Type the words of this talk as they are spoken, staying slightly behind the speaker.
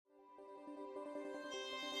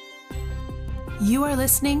You are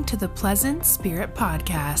listening to the Pleasant Spirit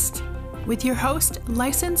Podcast with your host,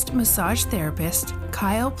 licensed massage therapist,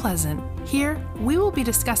 Kyle Pleasant. Here, we will be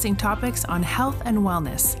discussing topics on health and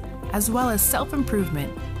wellness, as well as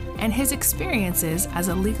self-improvement, and his experiences as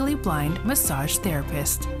a legally blind massage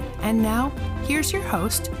therapist. And now, here's your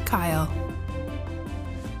host, Kyle.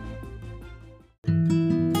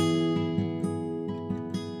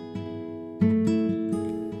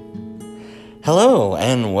 Hello,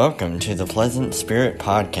 and welcome to the Pleasant Spirit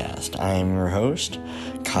Podcast. I am your host,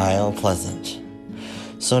 Kyle Pleasant.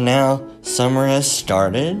 So now, summer has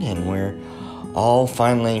started, and we're all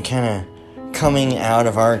finally kind of coming out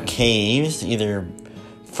of our caves, either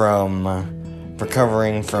from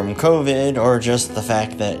recovering from COVID, or just the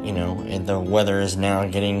fact that, the weather is now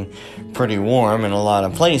getting pretty warm in a lot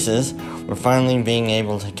of places. We're finally being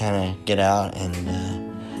able to kind of get out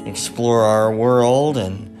and explore our world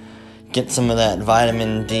and get some of that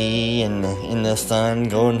vitamin D in the sun,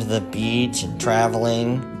 going to the beach and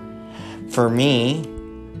traveling. For me,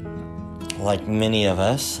 like many of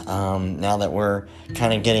us, now that we're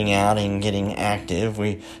kind of getting out and getting active,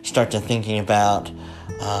 we start to thinking about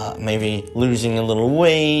maybe losing a little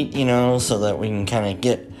weight, so that we can kind of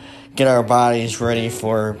get our bodies ready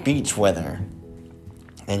for beach weather.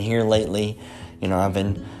 And here lately, I've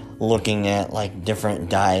been looking at like different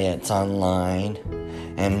diets online,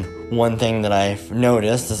 and one thing that I've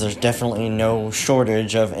noticed is there's definitely no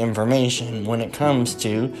shortage of information when it comes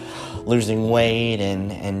to losing weight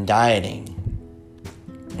and dieting.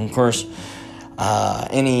 And of course,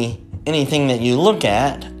 anything that you look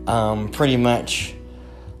at, pretty much,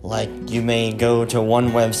 like you may go to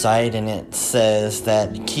one website and it says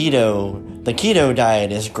that the keto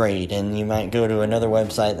diet is great, and you might go to another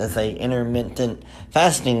website that say intermittent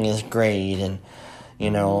fasting is great, and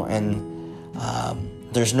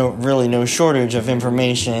there's really no shortage of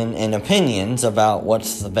information and opinions about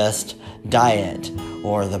what's the best diet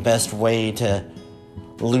or the best way to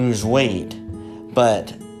lose weight.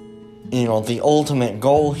 But, the ultimate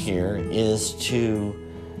goal here is to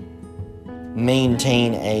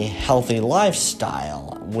maintain a healthy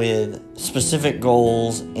lifestyle with specific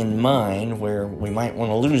goals in mind, where we might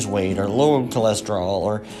want to lose weight or lower cholesterol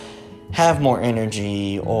or have more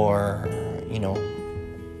energy or,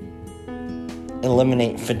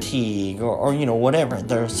 eliminate fatigue or whatever.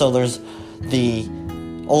 There's the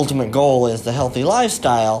ultimate goal is the healthy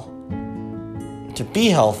lifestyle, to be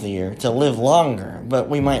healthier, to live longer, but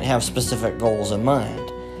we might have specific goals in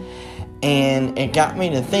mind. And it got me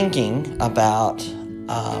to thinking about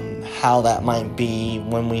how that might be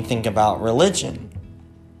when we think about religion.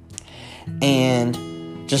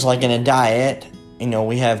 And just like in a diet,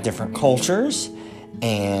 we have different cultures,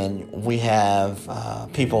 and we have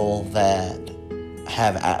people that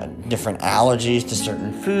have different allergies to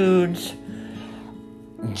certain foods.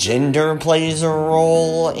 Gender plays a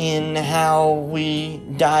role in how we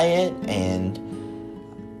diet, and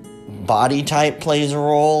body type plays a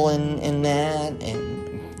role in that,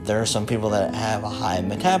 and there are some people that have a high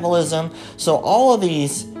metabolism. So all of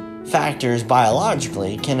these factors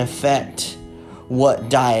biologically can affect what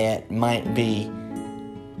diet might be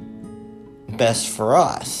best for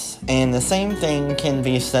us. And the same thing can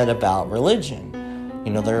be said about religion.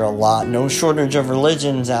 There are no shortage of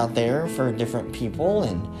religions out there for different people,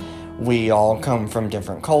 and we all come from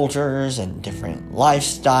different cultures and different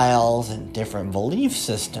lifestyles and different belief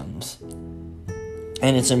systems.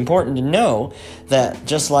 And it's important to know that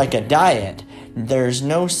just like a diet, there's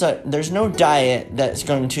no diet that's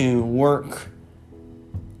going to work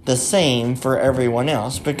the same for everyone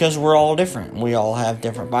else, because we're all different. We all have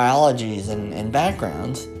different biologies and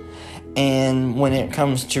backgrounds. And when it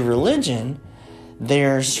comes to religion,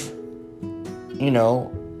 there's,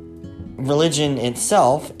 religion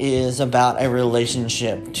itself is about a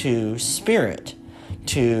relationship to spirit,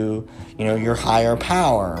 to, your higher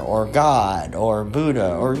power, or God, or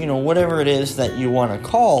Buddha, or, whatever it is that you want to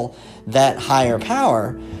call that higher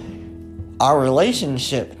power. Our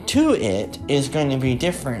relationship to it is going to be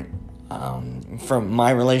different. From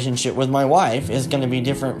my relationship with my wife is going to be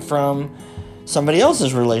different from somebody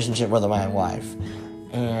else's relationship with my wife.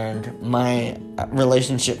 And my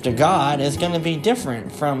relationship to God is going to be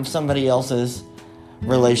different from somebody else's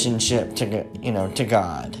relationship to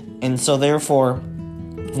God. And so therefore,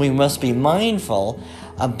 we must be mindful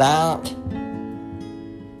about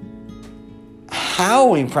how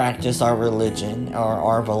we practice our religion or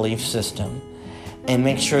our belief system, and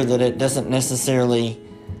make sure that it doesn't necessarily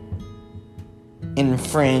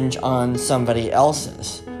infringe on somebody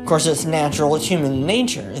else's. Of course, it's natural, it's human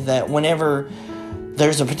nature that whenever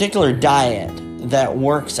there's a particular diet that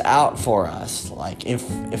works out for us. Like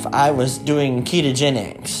if I was doing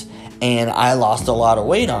ketogenics and I lost a lot of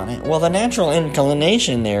weight on it, well, the natural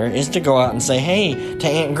inclination there is to go out and say, hey, to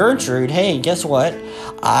Aunt Gertrude, hey, guess what?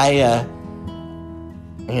 I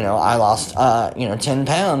lost 10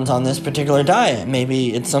 pounds on this particular diet.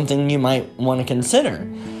 Maybe it's something you might want to consider.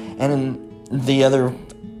 And the other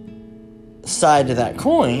side to that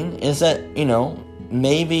coin is that,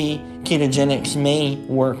 maybe ketogenics may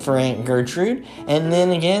work for Aunt Gertrude, and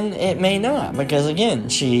then again, it may not, because again,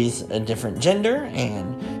 she's a different gender,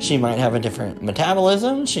 and she might have a different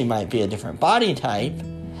metabolism, she might be a different body type,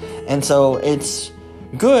 and so it's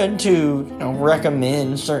good to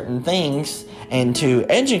recommend certain things and to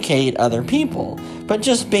educate other people, but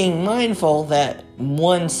just being mindful that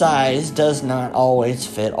one size does not always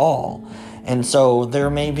fit all. And so there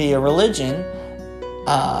may be a religion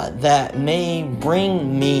that may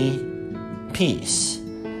bring me peace,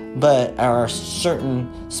 but our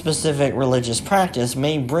certain specific religious practice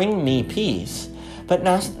may bring me peace, but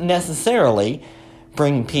not necessarily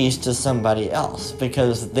bring peace to somebody else,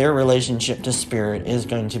 because their relationship to spirit is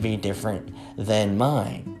going to be different than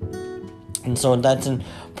mine. And so that's an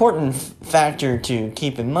important factor to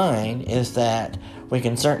keep in mind, is that we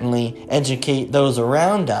can certainly educate those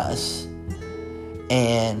around us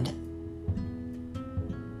and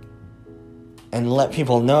let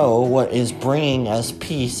people know what is bringing us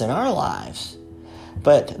peace in our lives.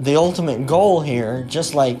 But the ultimate goal here,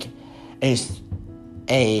 just like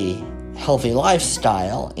a healthy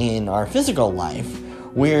lifestyle in our physical life,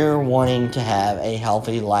 we're wanting to have a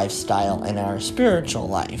healthy lifestyle in our spiritual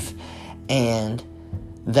life. And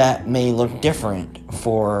that may look different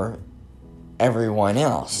for everyone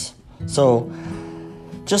else. So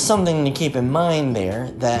just something to keep in mind there,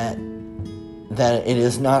 that it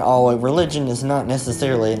is not all, religion is not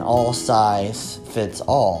necessarily an all size fits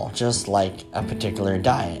all, just like a particular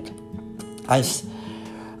diet.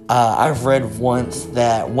 I've read once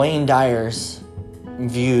that Wayne Dyer's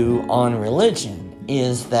view on religion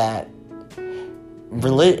is that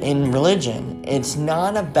in religion, it's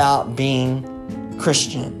not about being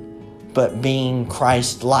Christian, but being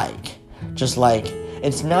Christ-like. Just like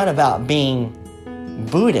it's not about being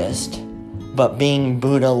Buddhist, but being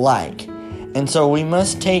Buddha-like. And so we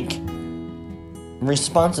must take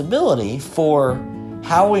responsibility for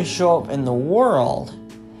how we show up in the world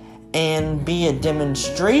and be a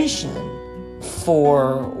demonstration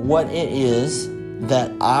for what it is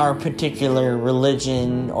that our particular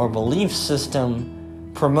religion or belief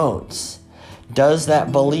system promotes. Does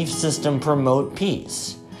that belief system promote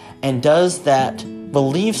peace? And does that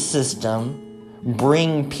belief system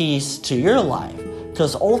bring peace to your life?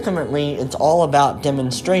 Because ultimately, it's all about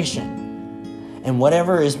demonstration. And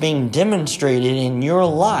whatever is being demonstrated in your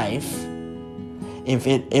life,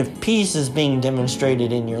 if peace is being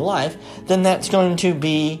demonstrated in your life, then that's going to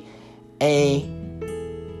be a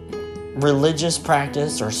religious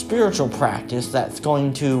practice or spiritual practice that's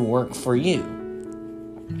going to work for you.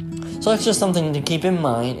 So that's just something to keep in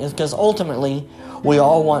mind, is because ultimately we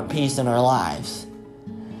all want peace in our lives.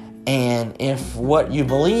 And if what you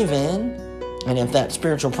believe in, and if that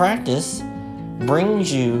spiritual practice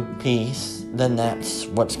brings you peace, then that's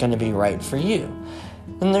what's going to be right for you.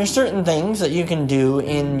 And there's certain things that you can do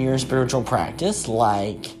in your spiritual practice,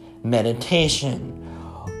 like meditation,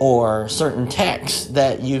 or certain texts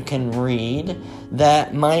that you can read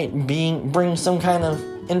that might bring some kind of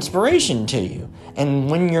inspiration to you.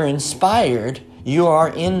 And when you're inspired, you are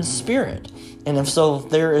in spirit. And if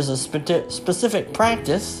there is a specific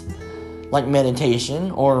practice, like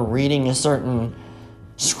meditation or reading a certain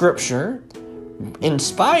scripture,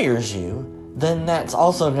 inspires you, then that's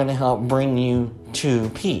also going to help bring you to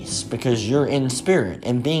peace, because you're in spirit,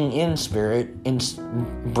 and being in spirit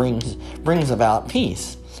brings about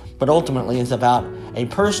peace. But ultimately, it's about a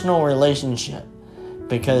personal relationship,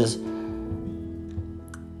 because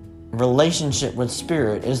relationship with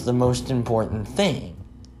spirit is the most important thing.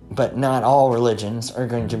 But not all religions are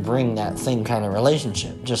going to bring that same kind of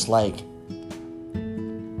relationship. Just like,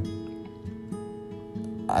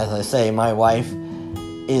 as I say, my wife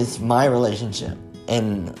is my relationship,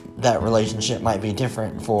 and that relationship might be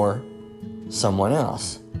different for someone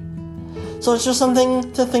else. So it's just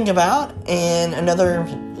something to think about. And another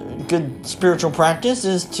good spiritual practice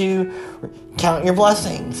is to count your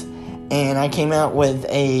blessings. And I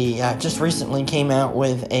just recently came out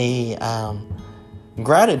with a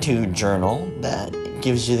gratitude journal that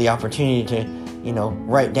gives you the opportunity to,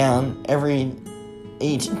 write down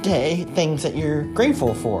each day things that you're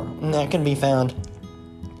grateful for. And that can be found,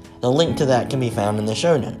 the link to that can be found in the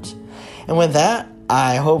show notes. And with that,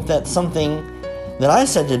 I hope that something that I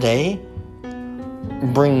said today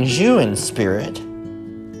brings you in spirit.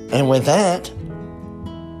 And with that,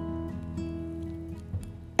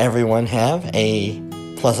 everyone have a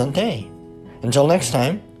pleasant day. Until next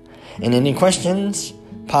time, and any questions,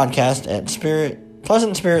 podcast at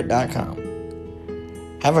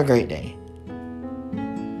pleasantspirit.com. Have a great day.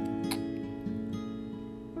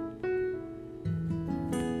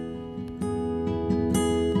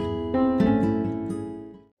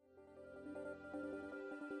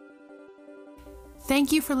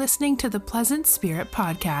 Thank you for listening to the Pleasant Spirit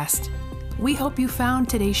Podcast. We hope you found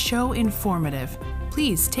today's show informative.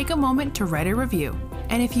 Please take a moment to write a review.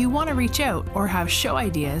 And if you want to reach out or have show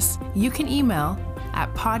ideas, you can email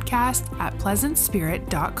at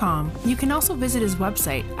podcast@pleasantspirit.com. You can also visit his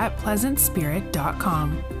website at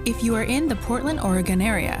pleasantspirit.com. If you are in the Portland, Oregon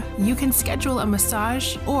area, you can schedule a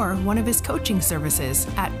massage or one of his coaching services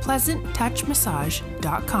at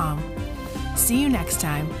pleasanttouchmassage.com. See you next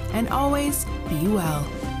time, and always be well.